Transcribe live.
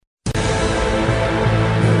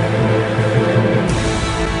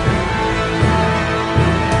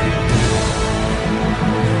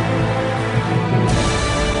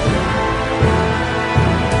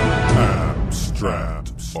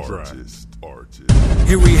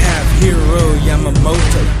Here we have Hero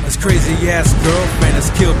Yamamoto. His crazy ass girlfriend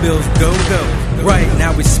is Kill Bill's go-go. Right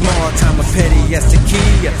now we small time, a petty as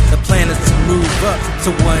Takia. The plan is to move up,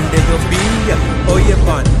 so one day we'll be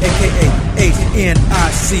Oyabon, aka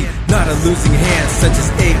HNIC. Not a losing hand such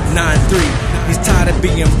as 893. He's tired of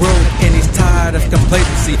being broke and he's tired of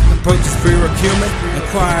complacency. Approaches procurement,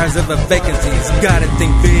 inquires of a vacancy. He's gotta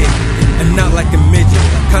think big and not like a midget.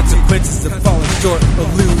 Consequences of falling short or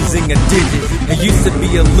losing a digit. It used to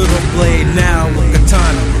be a little blade, now a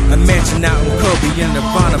katana. A mansion out in Kobe and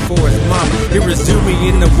Nirvana for his mama. Irezumi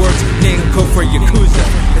in the works, Ninko for Yakuza.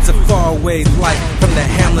 It's a faraway life from the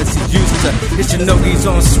hamlets he used to. Ishinogi's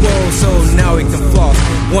on swole, so now he can floss.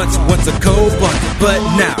 Once a cold bun, but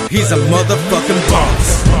now he's a motherfucking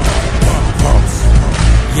boss.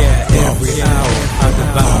 Yeah, every hour I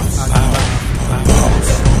devour power.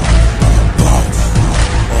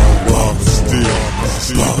 All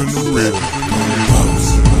still in the rhythm.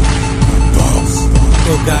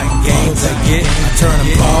 Still got games I get, I turn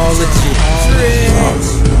them all legit.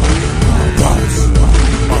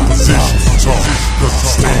 My position's talk, cause it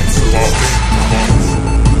stands alone.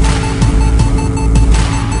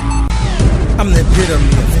 I'm the epitome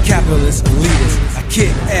of capitalist elitist. I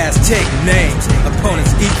kick ass, take names,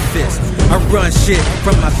 opponents eat fists. I run shit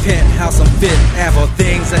from my penthouse on Fifth Ave. All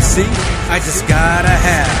things I see, I just gotta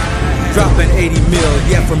have. Dropping 80 mil,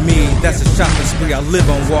 yeah, for me, that's a shopping spree. I live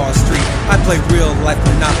on Wall Street, I play real life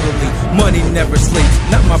Monopoly. Money never sleeps,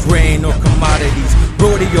 not my brain or commodities.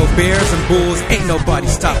 Rodeo bears and bulls, ain't nobody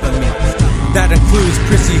stopping me. That includes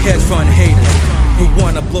prissy hedge fund haters who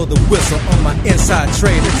wanna blow the whistle on my inside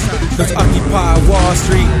traders. Those Occupy Wall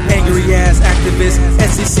Street, angry ass activists,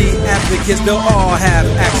 SEC advocates, they'll all have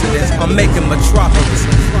accidents. I'll make a metropolis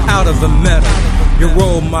out of a metal. Your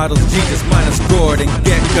role models, Jesus minus Gordon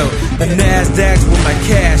Gecko. The NASDAQ's where my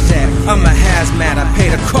cash at. I'm a hazmat, I pay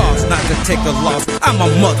the cost, not to take a loss. I'm a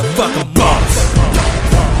motherfucking boss.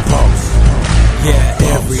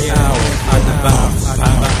 Yeah, every hour I devour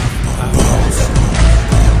power.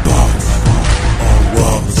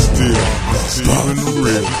 Still in the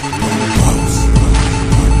rhythm.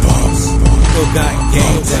 Still got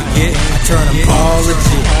games I get, I turn them all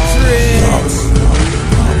legit.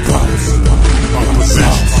 My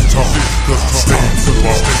position's talk, cause it stands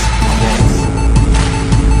alone.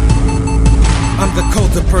 I'm the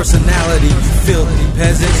cult of personality, you filthy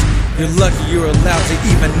peasants. You're lucky you're allowed to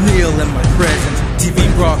even kneel in my presence. TV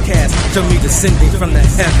broadcasts show me descending from the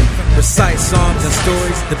heaven. Recite songs and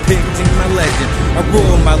stories depicting my legend. I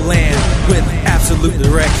rule my land with absolute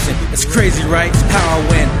direction. It's crazy, right? How I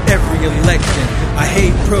win every election. I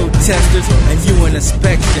hate protesters and UN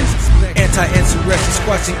inspections. Anti-insurrection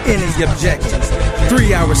squashing any objections.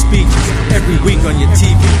 3-hour speeches every week on your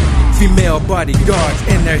TV. Female bodyguards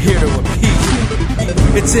and they're here to appease me.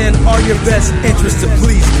 It's in all your best interest to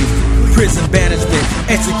please me. Prison banishment,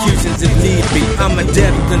 executions if need be. I'm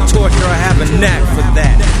adept in torture, I have a knack for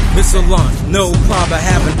that. Missile launch, no problem, I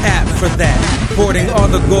have an app for that. Hoarding all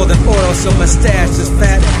the gold and oil so my stash is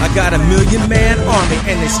fat. I got a 1,000,000-man army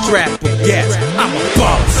and they strapped with gas. I'm a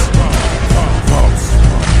boss.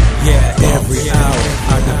 Yeah, every hour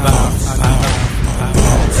I devour power.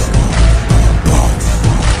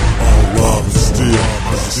 All love is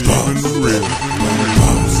still in the rhythm.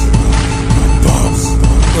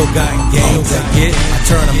 Still got games I get, I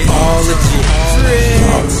turn them all legit.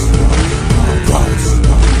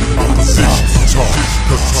 My position's talk,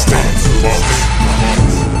 cause it stands alone.